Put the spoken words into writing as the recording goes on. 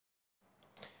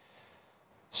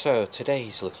So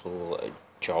today's little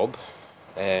job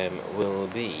will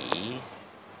be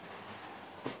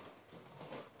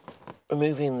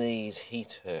removing these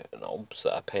heater knobs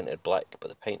that I painted black,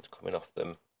 but the paint's coming off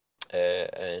them,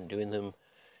 and doing them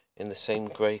in the same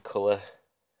grey colour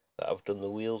that I've done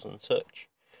the wheels and such.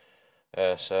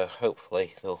 So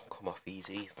hopefully they'll come off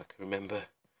easy if I can remember.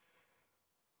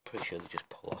 Pretty sure they just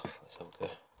pull off. Let's have a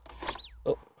go.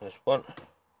 Oh, there's one.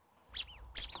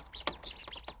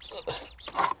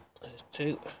 There's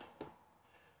two.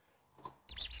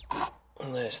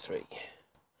 And there's three.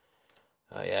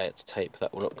 Oh yeah, I had to tape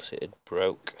that one up because it had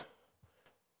broke.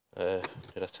 Did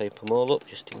I tape them all up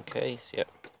just in case? Yep.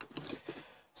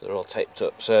 So they're all taped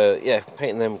up. So yeah,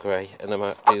 painting them grey, and I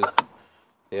might do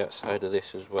the outside of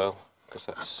this as well, because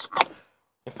that's...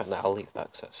 In fact, no, I'll leave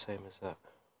that because that's the same as that.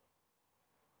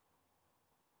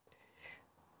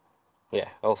 Yeah,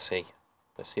 I'll see.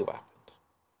 Let's see what happens.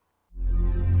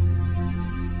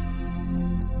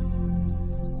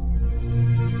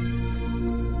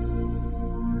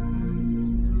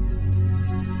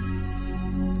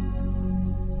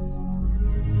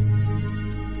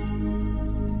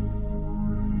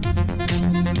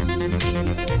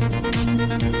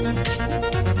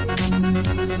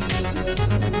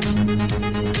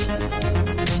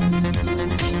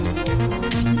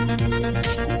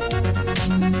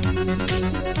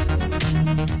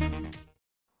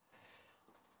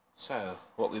 So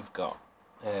what we've got,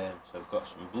 so we've got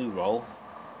some blue roll,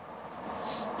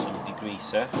 some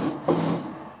degreaser,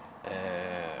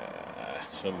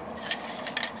 some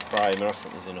primer. I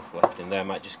think there's enough left in there. I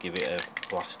might just give it a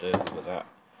blast over with that.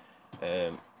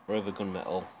 Rover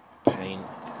gunmetal paint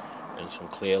and some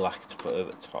clear lac to put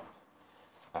over the top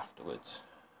afterwards.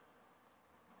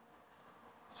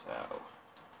 So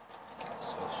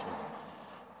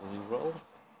some blue roll.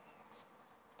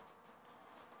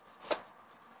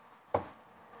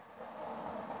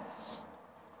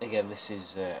 Again, this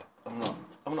is I'm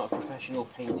not a professional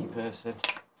painty person.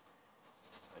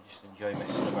 I just enjoy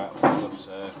messing about with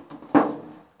stuff, so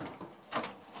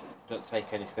don't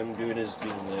take anything I'm doing as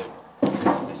being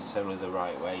necessarily the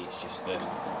right way. It's just the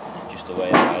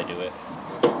way that I do it.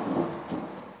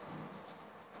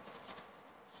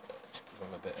 So just give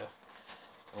them a bit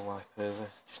of a wipe over,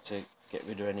 just to get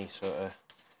rid of any sort of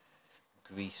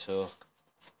grease or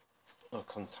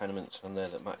contaminants on there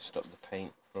that might stop the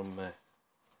paint from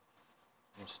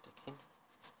sticking.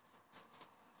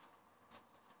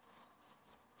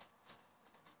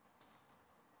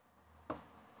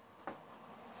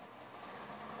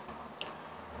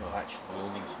 Well, actually we'll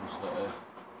need some sort of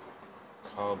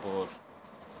cardboard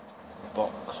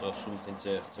box or something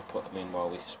to put them in while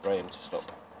we spray them, to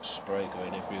stop spray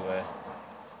going everywhere.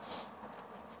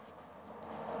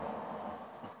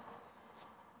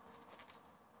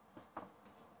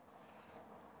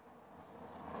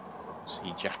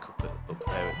 See Jack up there at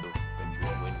the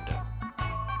bedroom window.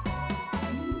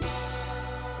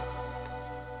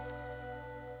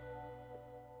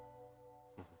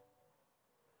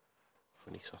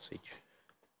 Funny sausage.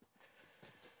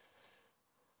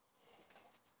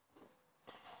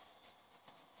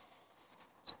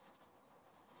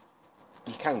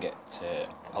 You can get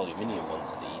aluminium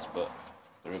ones of these, but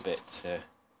they're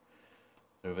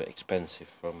a bit expensive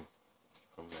from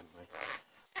memory.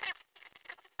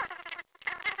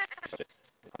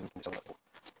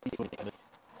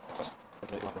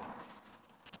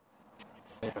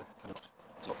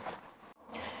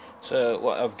 So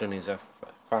what I've done is I've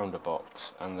found a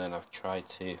box, and then I've tried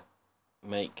to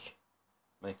make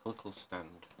a little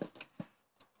stand,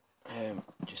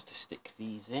 just to stick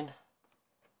these in,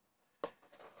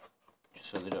 just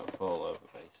so they don't fall over,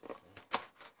 basically.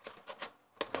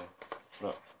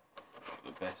 Not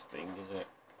the best thing, is it?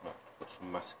 I'll have to put some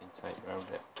masking tape around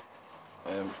it.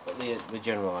 But the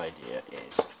general idea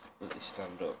is that they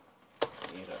stand up.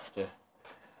 You'd have to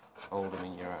hold them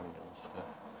in your hand and stuff.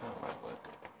 That might work.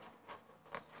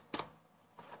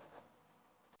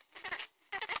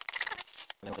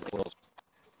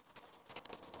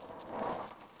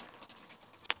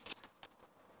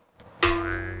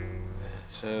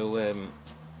 So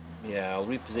yeah, I'll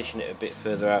reposition it a bit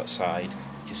further outside,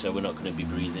 just so we're not going to be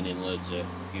breathing in loads of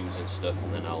fumes and stuff,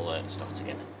 and then I'll start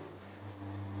again.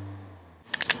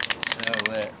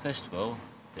 So first of all,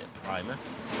 a bit of primer.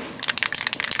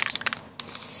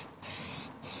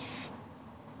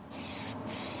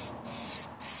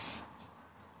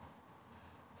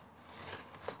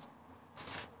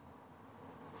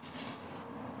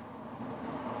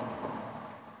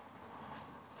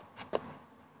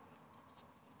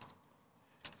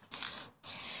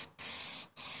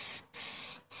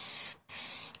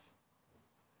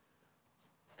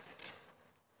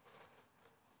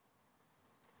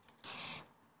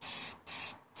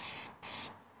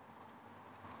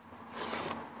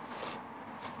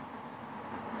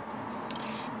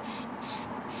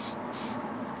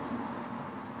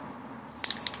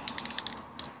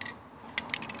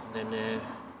 and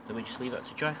then we just leave that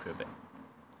to dry for a bit.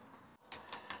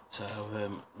 So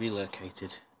I've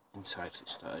relocated inside. It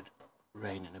started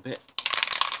raining a bit.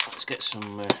 Let's get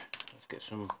some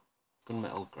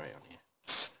gunmetal grey on here.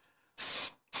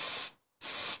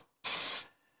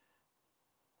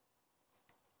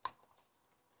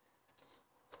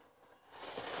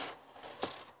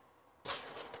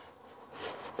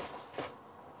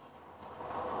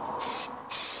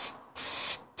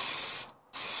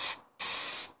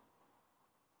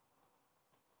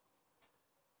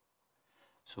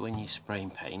 So when you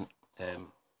spraying paint,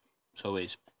 it's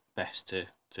always best to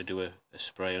do a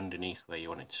spray underneath where you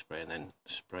want it to spray and then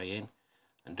spray in.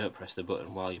 And don't press the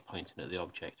button while you're pointing at the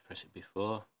object, press it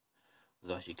before,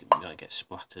 otherwise you might get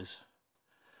splatters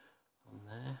on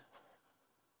there.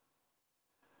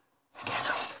 Again,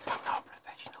 I'm not a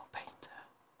professional painter,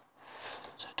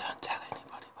 so don't tell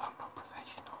anybody, but I'm not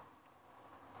professional.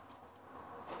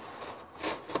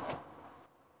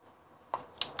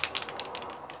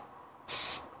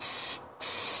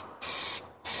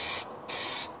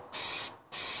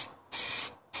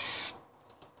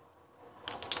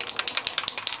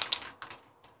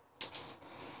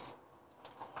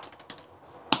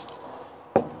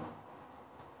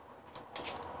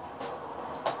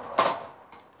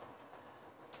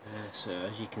 So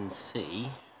as you can see,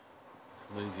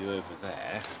 if I move you over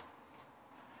there,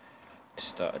 it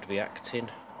started reacting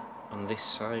on this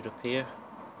side up here,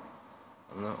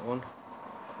 on that one,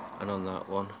 and on that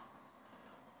one,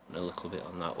 and a little bit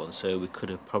on that one. So we could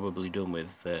have probably done with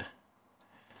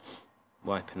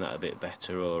wiping that a bit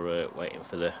better, or waiting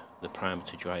for the primer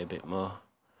to dry a bit more.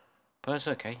 But it's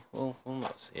okay. We'll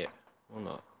not see it.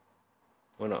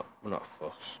 We're not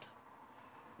fussed.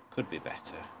 Could be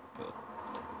better, but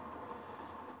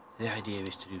the idea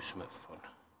is to do something fun.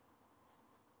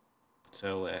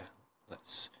 So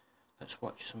let's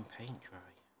watch some paint dry.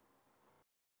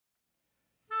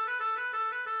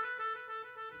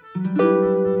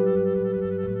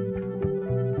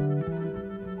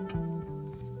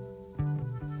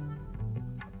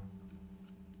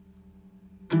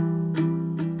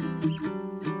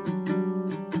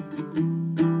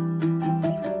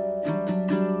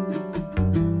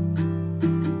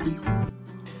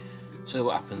 So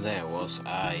what happened there was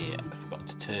I forgot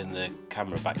to turn the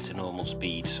camera back to normal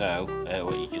speed, so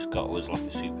what you just got was like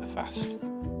a super fast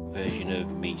version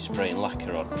of me spraying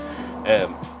lacquer on.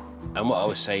 And what I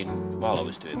was saying while I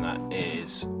was doing that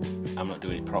is I'm not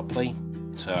doing it properly,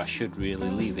 so I should really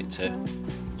leave it to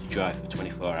dry for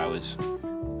 24 hours,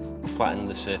 flatten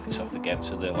the surface off again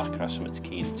so the lacquer has something to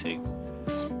key into,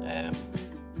 and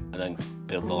then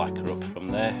build the lacquer up from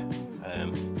there.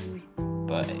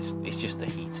 But it's just the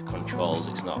heater controls,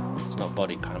 it's not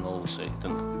body panels, so it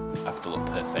doesn't have to look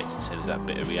perfect, so there's that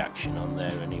bit of reaction on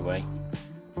there anyway.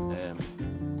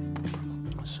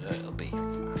 So it'll be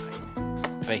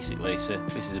fine. Basically, so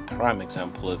this is a prime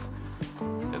example of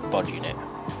bodging it.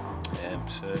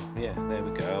 So yeah, there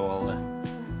we go. I'll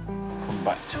come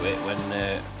back to it when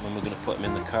we're going to put them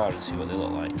in the car and see what they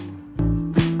look like.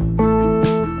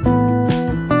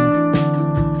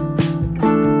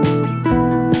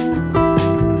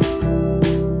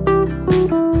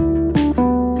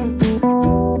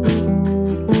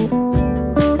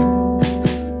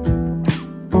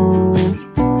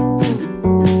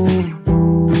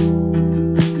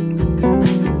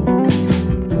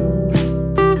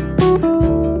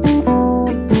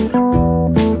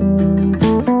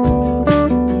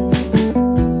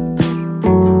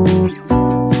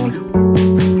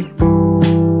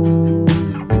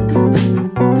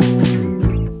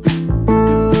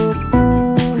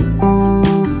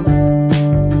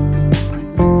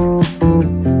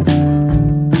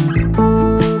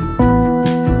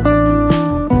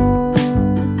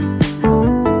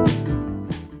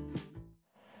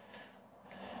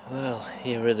 Well,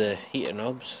 here are the heater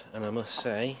knobs, and I must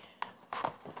say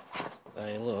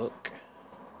they look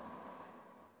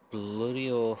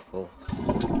bloody awful.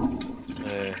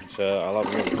 So I'll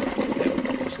have a look.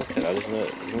 Just look at that,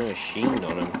 there's no sheen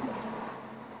on them.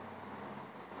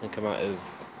 I think I might have,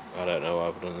 I don't know what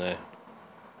I've done there.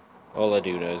 All I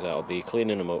do know is that I'll be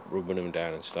cleaning them up, rubbing them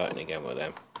down and starting again with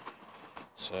them.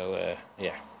 So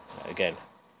yeah, again,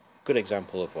 good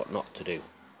example of what not to do.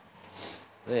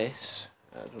 This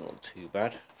doesn't look too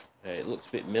bad. It looked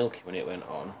a bit milky when it went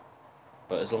on,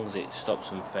 but as long as it stops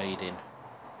them fading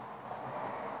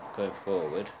going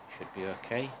forward, should be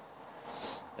okay.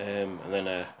 And then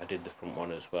I did the front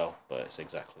one as well, but it's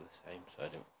exactly the same, so I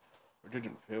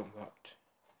didn't film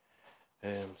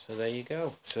that. So there you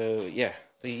go. So yeah,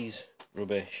 these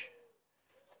rubbish,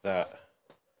 that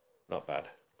not bad.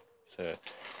 So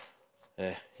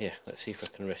yeah, let's see if I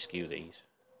can rescue these.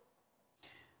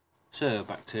 So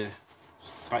back to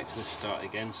the start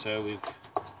again. So we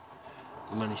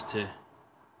managed to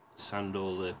sand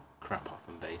all the crap off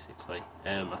them basically.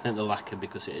 I think the lacquer,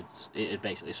 because it had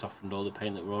basically softened all the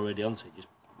paint that were already on, so it just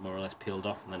more or less peeled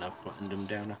off, and then I've flattened them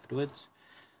down afterwards.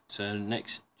 So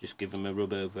next, just give them a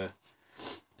rub over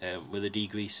with a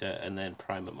degreaser and then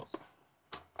prime them up.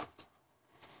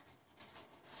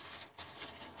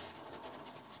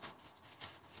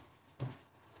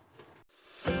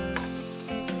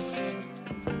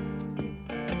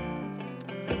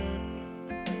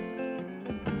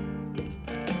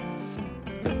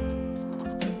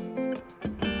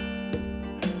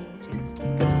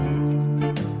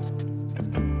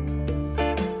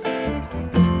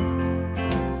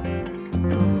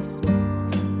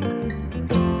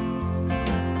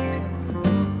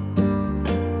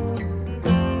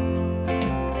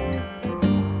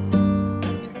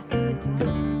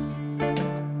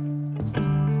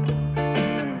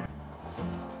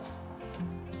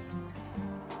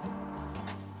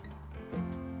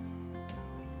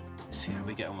 See how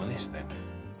we get on with this then.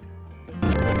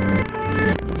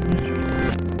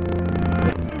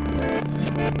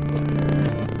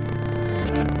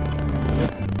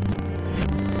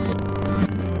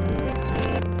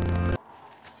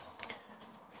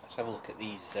 Let's have a look at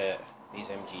these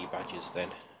MG badges then.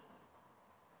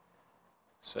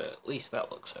 So at least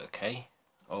that looks okay.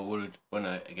 Or when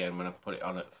I put it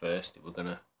on at first, it was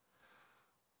gonna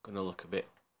look a bit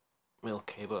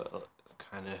milky, but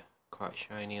kind of quite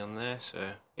shiny on there.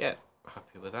 So yeah,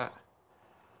 happy with that.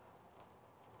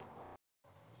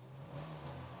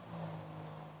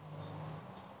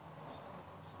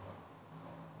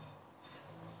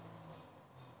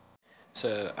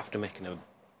 So after making a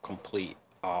complete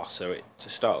arse to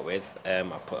start with, I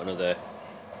put another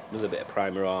bit of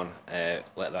primer on,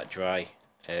 let that dry,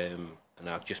 and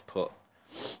I've just put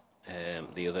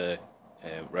the other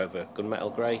Rover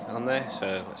gunmetal grey on there.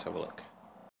 So let's have a look.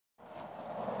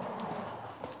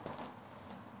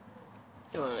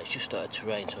 Well, it's just started to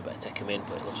rain, so I better take them in,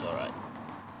 but it looks alright.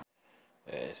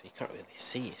 So you can't really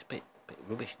see, it's a bit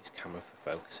rubbish, this camera,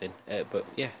 for focusing, but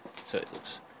yeah, so it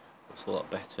looks a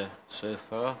lot better so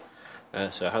far.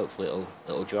 So hopefully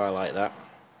it'll dry like that,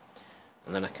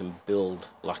 and then I can build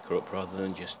lacquer up rather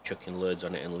than just chucking loads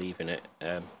on it and leaving it.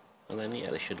 And then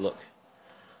yeah, they should look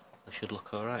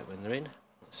alright when they're in.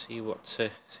 Let's see what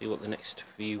the next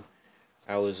few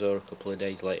hours or a couple of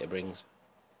days later brings.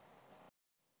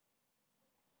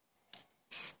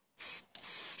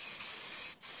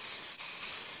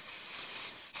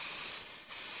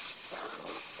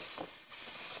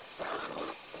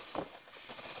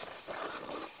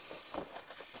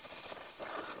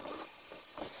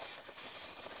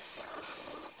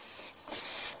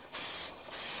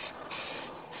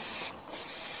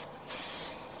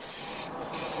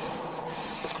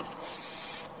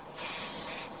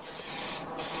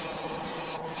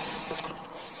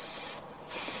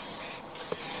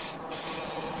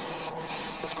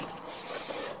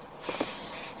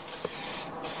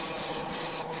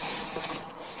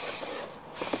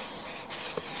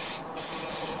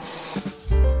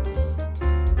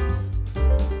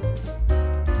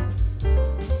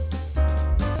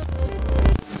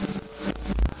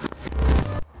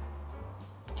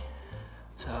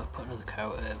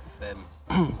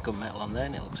 Gunmetal on there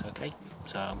and it looks okay,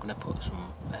 so I'm going to put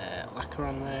some lacquer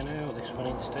on there now, this one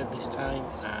instead this time,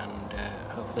 and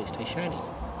hopefully it stays shiny.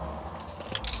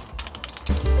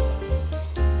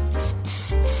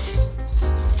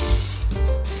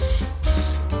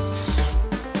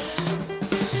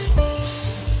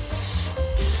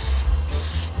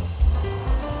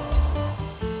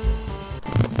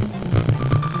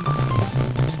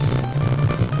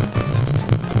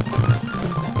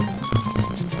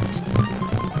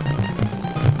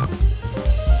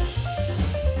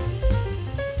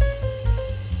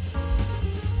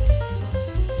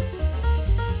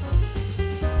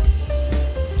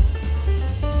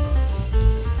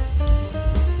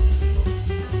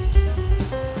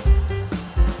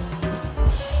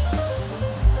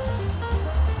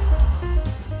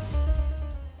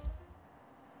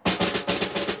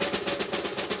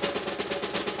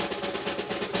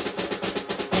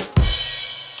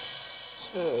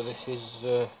 So this is,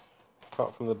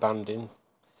 apart from the banding,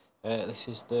 this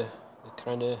is the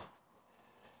kind of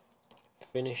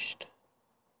finished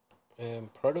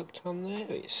product on there.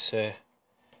 It's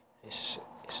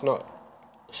not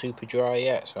super dry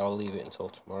yet, so I'll leave it until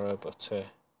tomorrow, but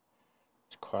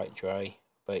it's quite dry,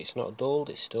 but it's not dulled,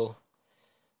 it's still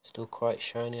quite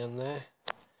shiny on there.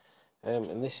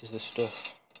 And this is the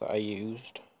stuff that I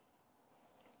used.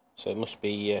 So it must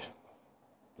be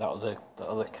that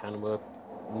other can were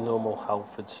normal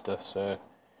Halford stuff. So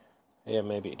yeah,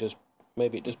 maybe it does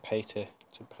pay to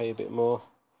pay a bit more.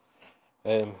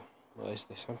 What is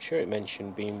this? I'm sure it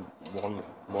mentioned being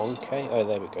 1K. Oh,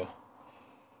 there we go.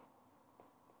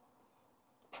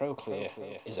 Pro Clear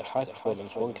is a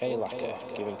high-performance 1K lacquer,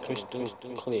 giving crystal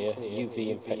clear,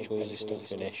 UV and petrol-resistant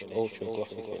finish,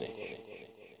 ultra-glossy finish.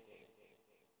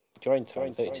 Drying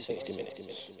time 30 to 60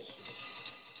 minutes.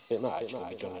 It might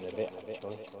actually be done in a bit,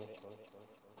 actually.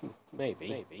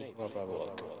 Maybe. We'll have a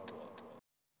look.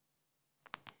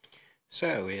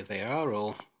 So here they are,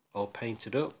 all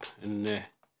painted up and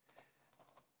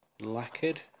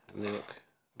lacquered, and they look.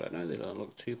 I don't know. They don't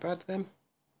look too bad. Them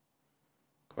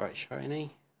quite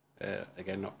shiny.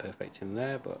 Again, not perfect in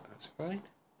there, but that's fine.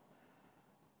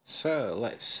 So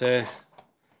let's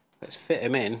fit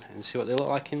them in and see what they look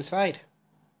like inside.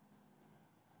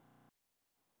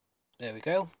 There we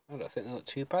go. I don't think they look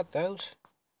too bad. Those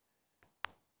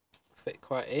fit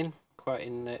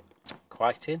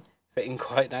fitting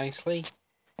quite nicely.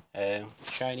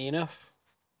 Shiny enough.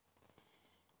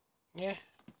 Yeah,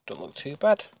 don't look too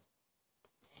bad.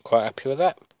 Quite happy with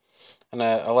that. And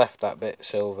I left that bit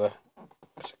silver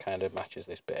because it kind of matches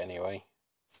this bit anyway.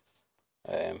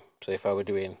 So if I were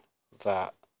doing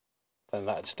that, then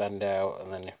that'd stand out,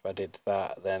 and then if I did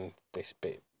that, then this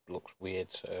bit looks weird.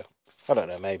 So I don't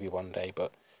know, maybe one day,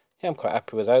 but yeah, I'm quite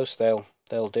happy with those. They'll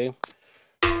do.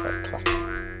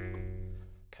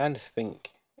 Kind of think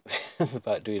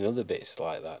about doing other bits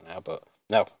like that now, but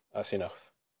no, that's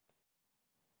enough.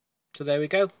 So there we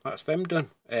go, that's them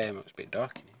done. It's a bit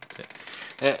dark in here,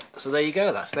 isn't it? So there you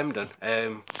go, that's them done.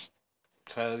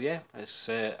 So yeah, it's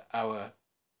it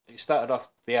started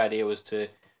off, the idea was to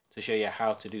show you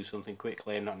how to do something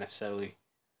quickly and not necessarily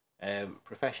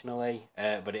professionally,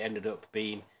 but it ended up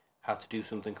being how to do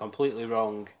something completely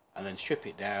wrong and then strip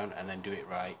it down and then do it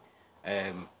right.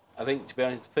 I think, to be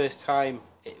honest, the first time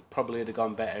it probably would have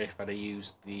gone better if I'd have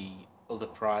used the other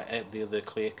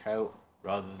clear coat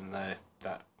rather than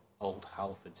that old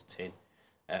Halford's tin.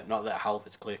 Not that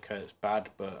Halford's clear coat's bad,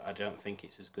 but I don't think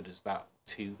it's as good as that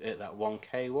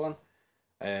 1K one.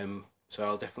 So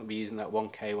I'll definitely be using that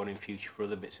 1K one in future for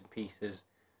other bits and pieces,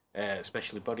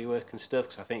 especially bodywork and stuff.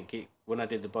 Because I think when I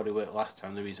did the bodywork last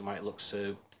time, the reason why it looks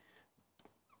a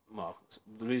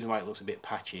bit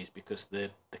patchy is because the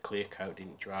clear coat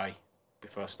didn't dry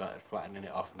before I started flattening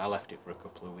it off, and I left it for a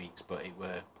couple of weeks, but it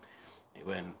weren't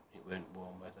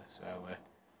warm weather. So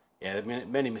yeah, there have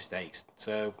been many mistakes.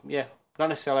 So yeah, not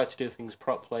necessarily how to do things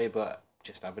properly, but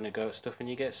just having a go at stuff and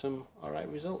you get some alright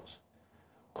results.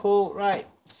 Cool, right.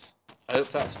 I hope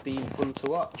that's been fun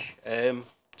to watch.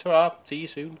 Ta-ra, see you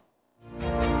soon.